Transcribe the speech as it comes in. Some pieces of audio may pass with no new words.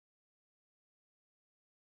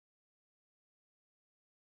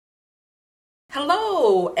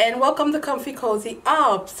Hello and welcome to Comfy Cozy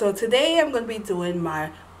Up. So today I'm going to be doing my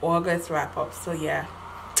August wrap up. So yeah,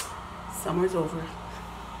 summer's over.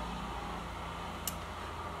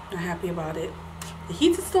 I'm happy about it. The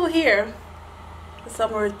heat is still here. The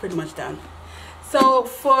summer is pretty much done. So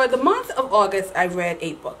for the month of August, I read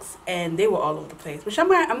 8 books and they were all over the place, which I'm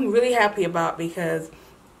really happy about because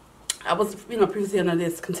I was previously under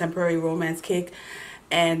this contemporary romance kick,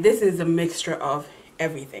 and this is a mixture of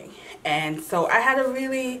everything. And so I had a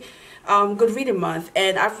really good reading month,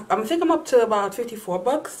 and I think I'm up to about 54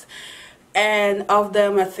 books, and of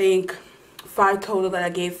them I think 5 total that I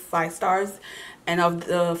gave 5 stars, and of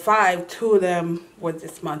the 5, 2 of them were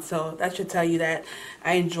this month. So that should tell you that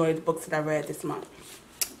I enjoyed the books that I read this month.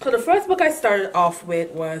 So the first book I started off with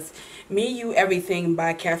was Me, You, Everything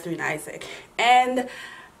by Catherine Isaac, and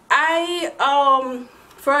I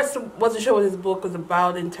first wasn't sure what this book was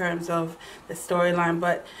about in terms of the storyline,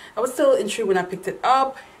 but I was still intrigued when I picked it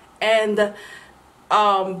up, and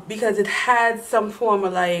because it had some form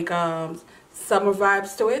of like summer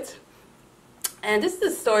vibes to it. And this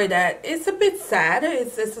is a story that it's a bit sad.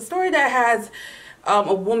 It's a story that has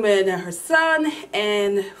a woman and her son,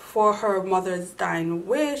 and for her mother's dying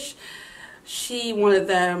wish, she wanted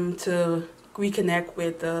them to reconnect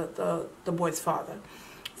with the boy's father.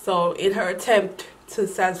 So in her attempt to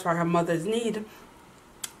satisfy her mother's need,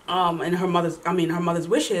 and her mother's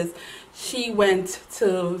wishes, she went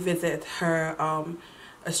to visit her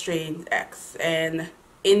estranged ex. And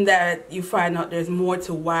in that, you find out there's more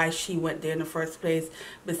to why she went there in the first place,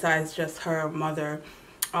 besides just her mother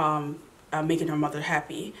making her mother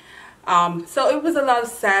happy. So it was a lot of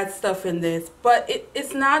sad stuff in this, but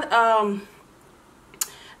it's not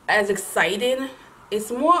as exciting. It's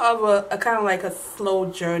more of a kind of like a slow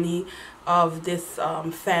journey of this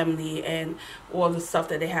family and all the stuff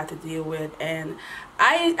that they had to deal with. And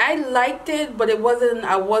I liked it, but I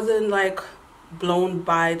wasn't like blown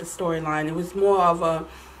by the storyline. It was more of a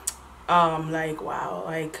like, wow,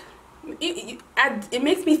 like it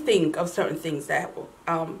makes me think of certain things that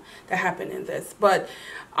happened in this, but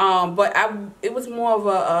it was more of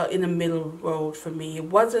a in the middle road for me. It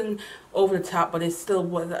wasn't over the top, but it still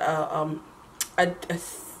was a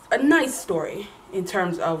nice story in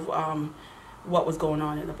terms of what was going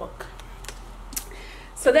on in the book.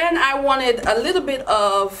 So then I wanted a little bit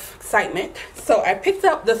of excitement, so I picked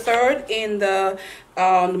up the third in the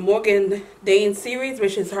Morgan Dane series,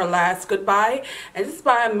 which is Her Last Goodbye, and this is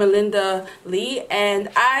by Melinda Lee. And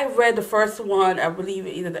I read the first one, I believe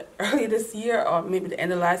either early this year or maybe the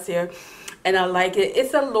end of last year, and I like it.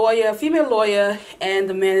 It's a female lawyer, and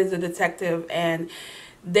the man is a detective, and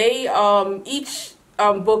they each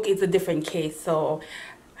book is a different case. So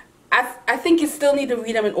I think you still need to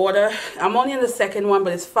read them in order. I'm only in the second one,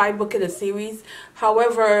 but it's 5 books in a series.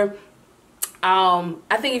 However,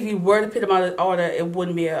 I think if you were to put them out in order, it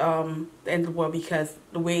wouldn't be the end of the world, because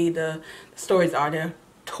the way the stories are, they're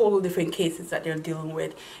total different cases that they're dealing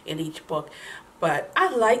with in each book. But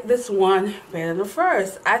I like this one better than the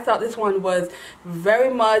first. I thought this one was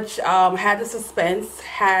very much had the suspense,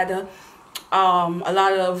 had a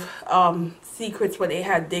lot of secrets where they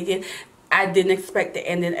had digging. I didn't expect the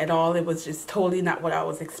ending at all. It was just totally not what I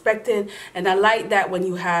was expecting. And I like that when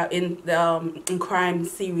you have in crime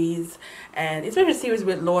series, and especially series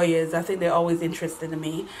with lawyers, I think they're always interesting to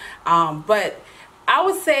me. But I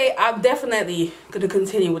would say I'm definitely going to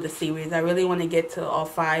continue with the series. I really want to get to all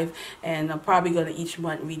 5, and I'm probably going to each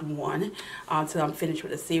month read one until I'm finished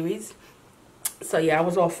with the series. So yeah, I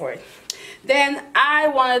was all for it. Then I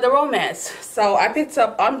wanted the romance, so I picked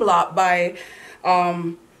up Unblocked by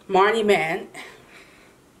Marnie Mann.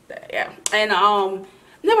 Yeah, and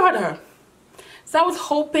never heard of her. So I was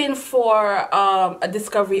hoping for a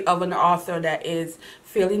discovery of an author that is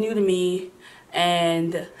fairly new to me,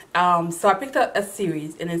 and so I picked up a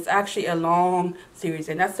series, and it's actually a long series,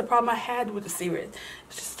 and that's the problem I had with the series.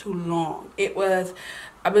 It's just too long. It was,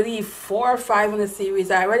 I believe, 4 or 5 in the series.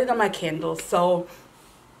 I read it on my Kindle, so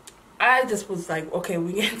I just was like, okay,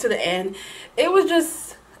 we get to the end. It was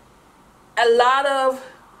just a lot of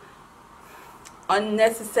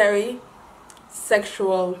unnecessary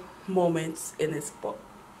sexual moments in this book.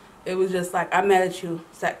 It was just like, I'm mad at you,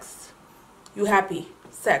 sex. You happy,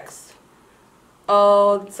 sex.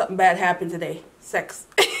 Oh, something bad happened today, sex.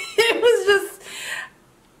 It was just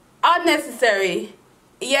unnecessary.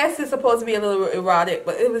 Yes, it's supposed to be a little erotic,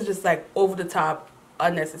 but it was just like over the top,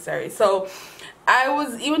 unnecessary. So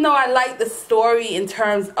even though I like the story in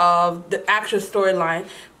terms of the actual storyline,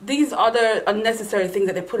 these other unnecessary things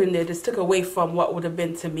that they put in there just took away from what would have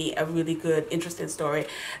been, to me, a really good, interesting story.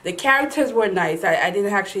 The characters were nice. I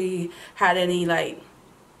didn't actually had any like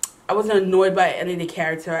I wasn't annoyed by any of the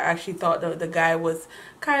character. I actually thought the guy was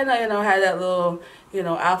kind of, had that little,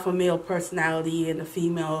 alpha male personality, and the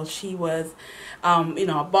female, she was,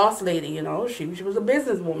 a boss lady, she was a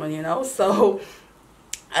businesswoman, so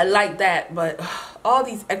I like that. But all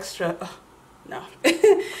these extra, no.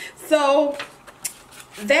 So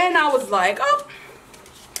then I was like, oh,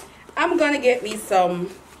 I'm gonna get me some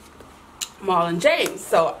Marlon James.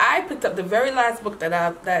 So I picked up the very last book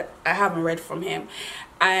that I haven't read from him,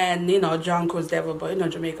 and John Crow's Devil, but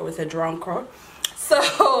Jamaica would say John Crow.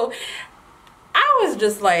 So I was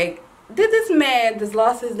just like, did this man just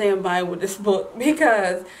lost his damn mind with this book?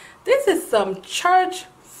 Because this is some church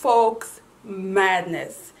folks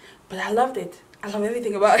madness, but I loved it. I love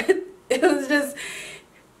everything about it. It was just,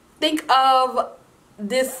 think of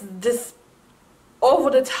this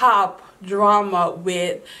over the top drama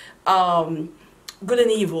with good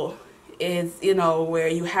and evil, is where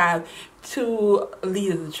you have two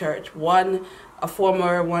leaders of the church, one a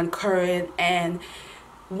former, one current, and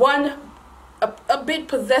one a bit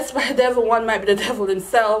possessed by the devil, one might be the devil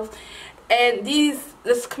himself. And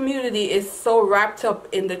this community is so wrapped up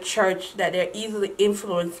in the church that they're easily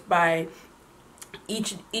influenced by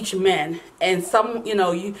each man. And some,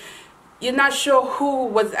 you're not sure who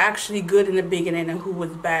was actually good in the beginning and who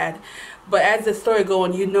was bad. But as the story goes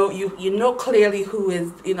on, you know clearly who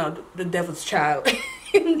is, the devil's child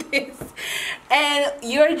in this. And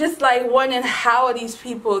you're just like wondering, how are these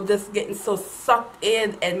people just getting so sucked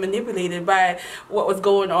in and manipulated by what was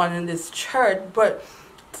going on in this church? But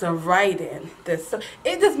the writing,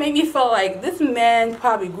 it just made me feel like this man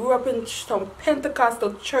probably grew up in some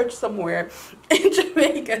Pentecostal church somewhere in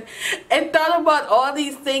Jamaica and thought about all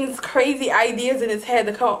these things, crazy ideas in his head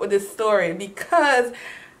to come up with this story, because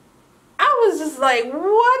I was just like,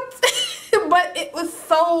 what? But it was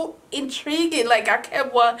so intriguing. Like, I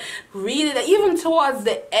kept on reading it. Even towards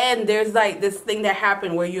the end, there's like this thing that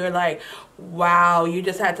happened where you're like, wow, you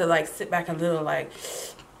just had to like sit back a little, like,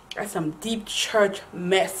 that's some deep church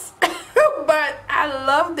mess. But I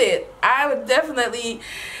loved it. I would definitely,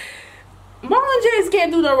 Marlon James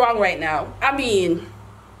can't do no wrong right now. I mean,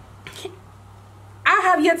 I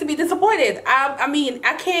have yet to be disappointed. I mean,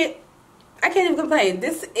 I can't even complain.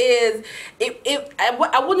 This is,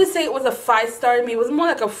 I wouldn't say it was a 5-star to me. It was more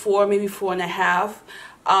like a 4, maybe 4.5.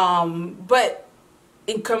 But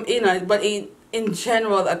in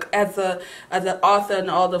general, like, as an author and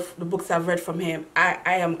all the books I've read from him, I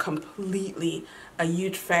am completely a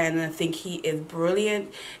huge fan, and I think he is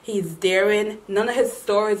brilliant. He's daring. None of his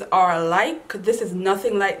stories are alike, because this is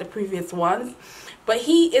nothing like the previous ones. But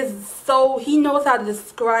he knows how to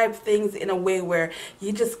describe things in a way where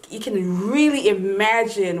you can really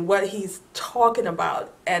imagine what he's talking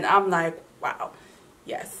about. And I'm like, wow,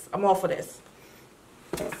 yes, I'm all for this.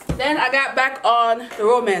 Then I got back on the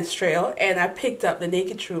romance trail, and I picked up The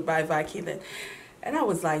Naked Truth by Vi Keelan. And I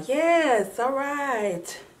was like, yes, all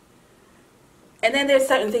right. And then there's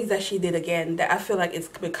certain things that she did again that I feel like it's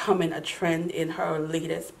becoming a trend in her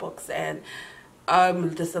latest books. And I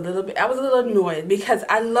was a little annoyed, because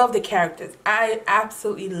I love the characters. I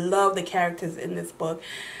absolutely love the characters in this book.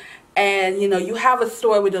 And, you have a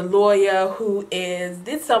story with a lawyer who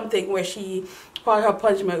did something where part of her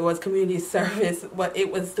punishment was community service, but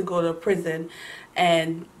it was to go to prison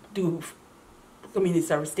and do community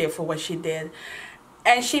service there for what she did.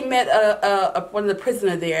 And she met one of the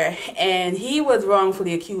prisoners there, and he was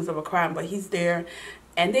wrongfully accused of a crime, but he's there.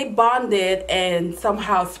 And they bonded and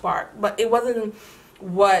somehow sparked. But it wasn't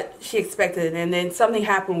what she expected. And then something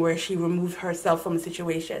happened where she removed herself from the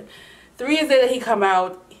situation. 3 years later, he come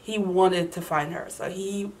out. He wanted to find her. So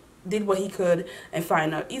he did what he could and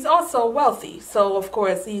find her. He's also wealthy. So, of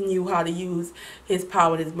course, he knew how to use his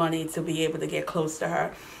power and his money to be able to get close to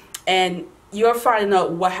her. And you're finding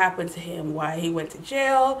out what happened to him, why he went to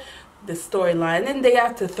jail, the storyline. And then they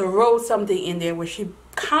have to throw something in there where she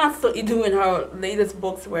constantly doing her latest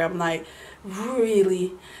books, where I'm like,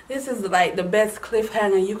 really, this is like the best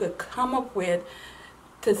cliffhanger you could come up with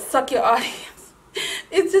to suck your audience.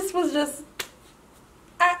 It just was just,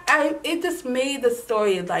 it just made the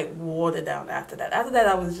story like watered down after that. After that,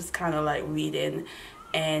 I was just kind of like reading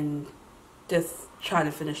and just trying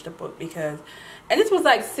to finish the book, because, and this was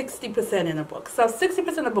like 60% in the book. So 60%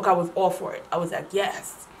 of the book, I was all for it. I was like,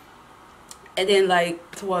 yes. And then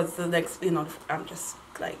like towards the next, I'm just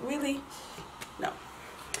like, really? No.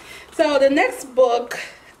 So the next book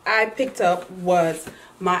I picked up was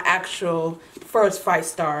my actual first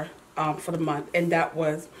 5-star for the month, and that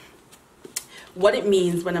was What It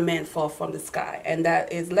Means When a Man Falls from the Sky, and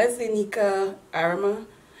that is Leslie Nika Arama.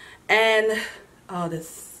 And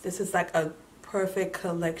this is like a perfect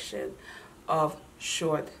collection of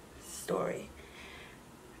short story.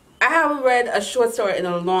 I haven't read a short story in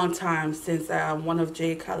a long time since one of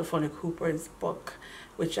J. California Cooper's book,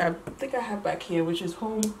 which I think I have back here, which is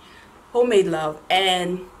Homemade Love,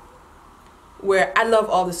 and where I love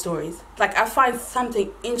all the stories. Like, I find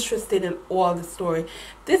something interested in all the story.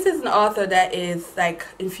 This is an author that is like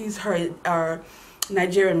infused her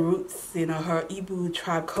Nigerian roots, you know, her Igbo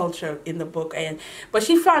tribe culture in the book, but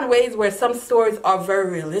she found ways where some stories are very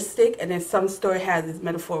realistic, and then some story has this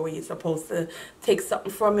metaphor where you're supposed to take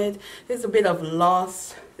something from it. There's a bit of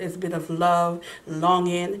loss, there's a bit of love,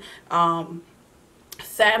 longing,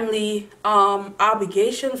 family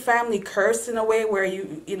obligation, family curse in a way where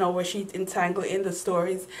where she's entangled in the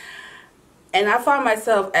stories. And I found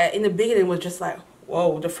myself in the beginning was just like,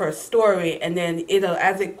 whoa, the first story, and then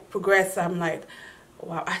as it progressed, I'm like,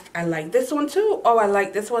 wow, I like this one too. Oh, I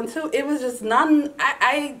like this one too. It was just none.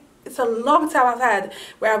 It's a long time I've had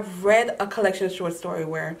where I've read a collection of short story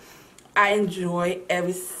where I enjoy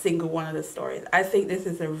every single one of the stories. I think this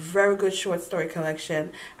is a very good short story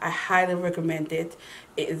collection. I highly recommend it.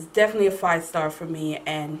 It is definitely a 5-star for me,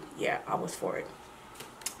 and yeah, I was for it.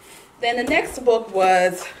 Then the next book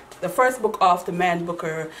was the first book off the Man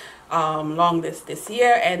Booker long list this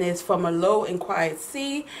year, and it's From a Low and Quiet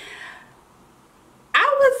Sea.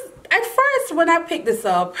 At first, when I picked this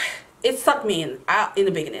up, it sucked me in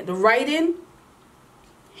the beginning. The writing,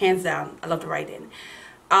 hands down, I love the writing.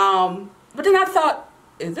 But then I thought,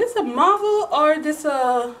 is this a novel or is this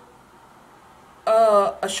a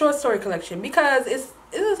short story collection? Because it's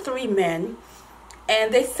 3 men,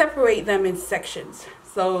 and they separate them in sections.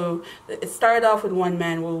 So it started off with one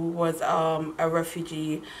man who was a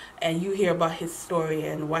refugee, and you hear about his story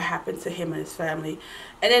and what happened to him and his family.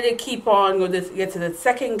 And then they keep on, get to the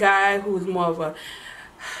second guy who's more of a...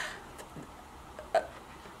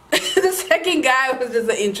 the second guy was just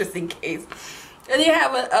an interesting case. And you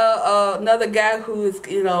have another guy who's,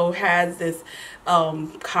 has this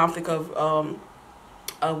conflict of...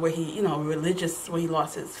 where he, religious, where he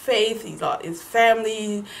lost his faith, he lost his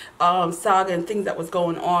family, saga and things that was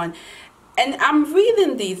going on. And I'm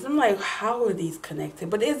reading these, I'm like, how are these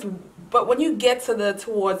connected? But when you get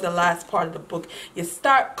towards the last part of the book, you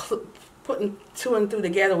start putting 2 and 2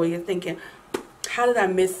 together, where you're thinking, how did I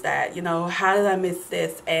miss that? How did I miss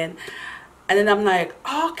this? And then I'm like,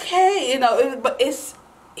 okay, but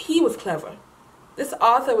he was clever. This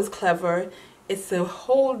author was clever. It's a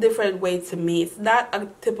whole different way to me. It's not a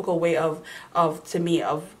typical way of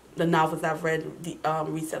the novels I've read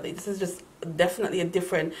recently. This is just definitely a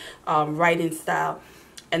different writing style,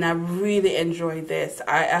 and I really enjoyed this.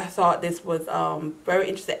 I thought this was very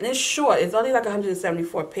interesting, and it's short. It's only like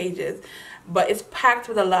 174 pages, but it's packed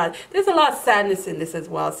with a lot. There's a lot of sadness in this as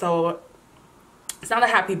well, so it's not a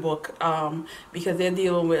happy book, because they're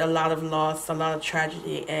dealing with a lot of loss, a lot of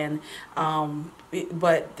tragedy, and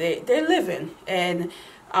but they're living, and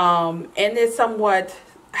they somewhat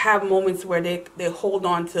have moments where they hold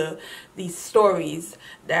on to these stories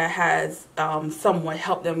that has somewhat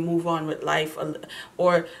helped them move on with life,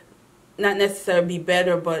 or not necessarily be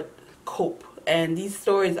better, but cope. And these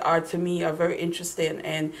stories to me are very interesting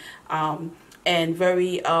and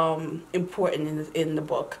very important in the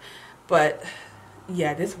book. But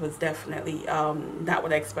yeah, this was definitely not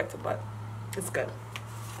what I expected, but it's good.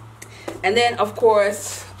 And then, of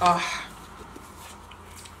course,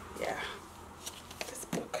 this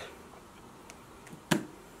book,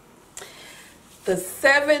 The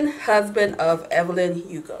Seventh Husband of Evelyn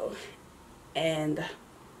Hugo. And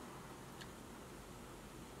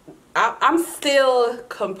I'm still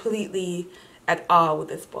completely at awe with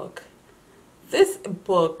this book. This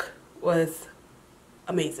book was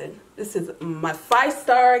amazing. This is my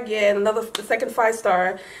 5-star again, the second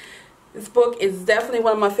 5-star. This book is definitely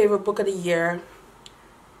one of my favorite book of the year.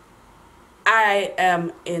 I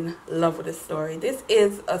am in love with this story. This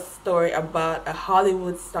is a story about a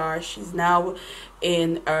Hollywood star. She's now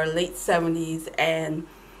in her late 70s, and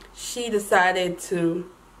she decided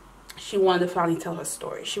she wanted to finally tell her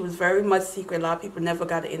story. She was very much secret. A lot of people never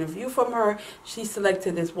got an interview from her. She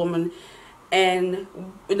selected this woman, and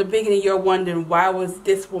in the beginning you're wondering why was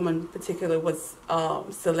this woman particular was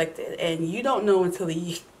selected, and you don't know until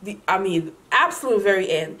the absolute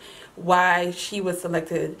very end why she was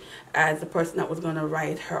selected as the person that was going to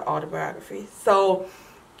write her autobiography. So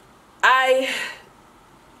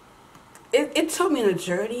it took me on a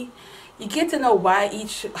journey. You get to know why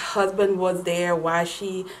each husband was there, why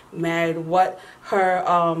she married, what her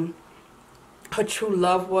true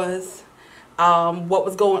love was, what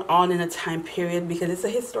was going on in a time period, because it's a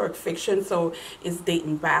historic fiction, so it's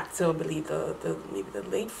dating back to, I believe, maybe the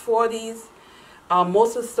late 40s.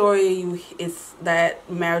 Most of the story is that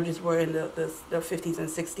marriages were in the 50s and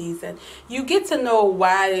 60s, and you get to know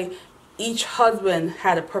why each husband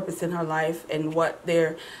had a purpose in her life and what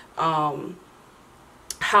their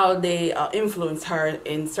how they influenced her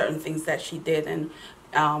in certain things that she did. And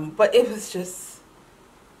but it was just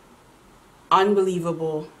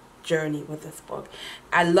unbelievable journey with this book.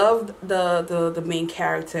 I loved the main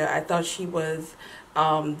character. I thought she was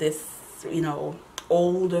this, you know,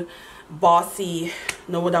 old, bossy,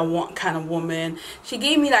 know what I want kind of woman. She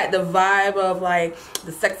gave me like the vibe of like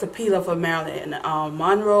the sex appeal of a Marilyn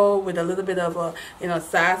Monroe with a little bit of a, you know,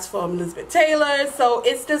 sass from Elizabeth Taylor. So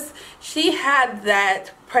it's just, she had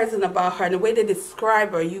that present about her, and the way they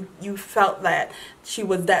describe her, you felt that she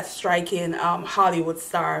was that striking Hollywood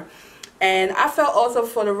star. And I felt also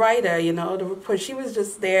for the writer, you know, the report, she was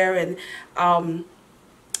just there,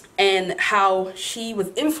 and how she was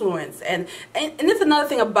influenced. And there's another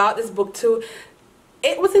thing about this book too.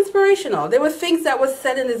 It was inspirational. There were things that was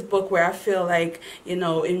said in this book where I feel like, you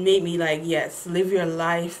know, it made me like, yes, live your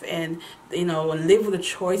life, and, you know, and live with the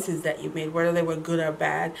choices that you made, whether they were good or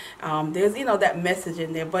bad. There's, you know, that message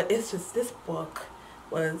in there. But it's just, this book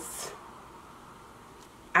was,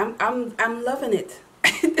 I'm loving it.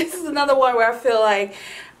 This is another one where I feel like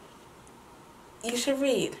you should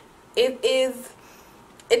read.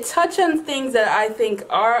 It touches on things that I think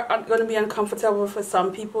are going to be uncomfortable for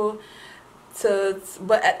some people.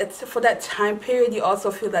 But for that time period, you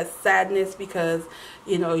also feel that sadness because,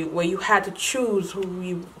 you know, where you had to choose who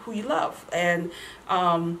you love, and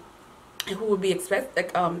who would be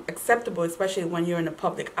acceptable, especially when you're in the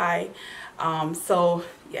public eye. So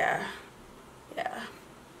yeah.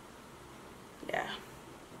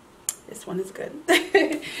 This one is good.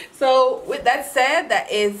 So with that said,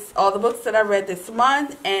 that is all the books that I read this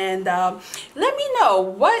month. And let me know,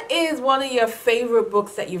 what is one of your favorite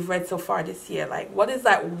books that you've read so far this year? Like, what is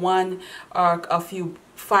that one or a few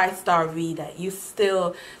 5-star read that you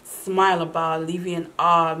still smile about, leave you in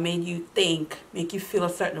awe, made you think, make you feel a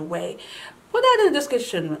certain way? Put that in the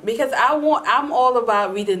description, because I'm all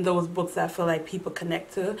about reading those books that I feel like people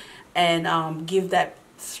connect to, and give that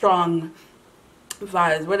strong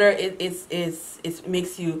vibes, whether it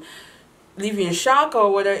makes you, leave you in shock,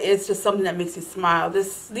 or whether it's just something that makes you smile.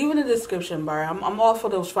 Just leave it in the description bar. I'm all for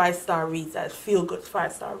those 5-star reads, that feel good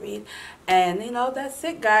 5-star read. And, you know, that's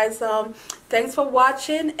it, guys. Thanks for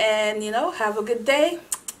watching, and, you know, have a good day.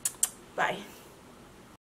 Bye.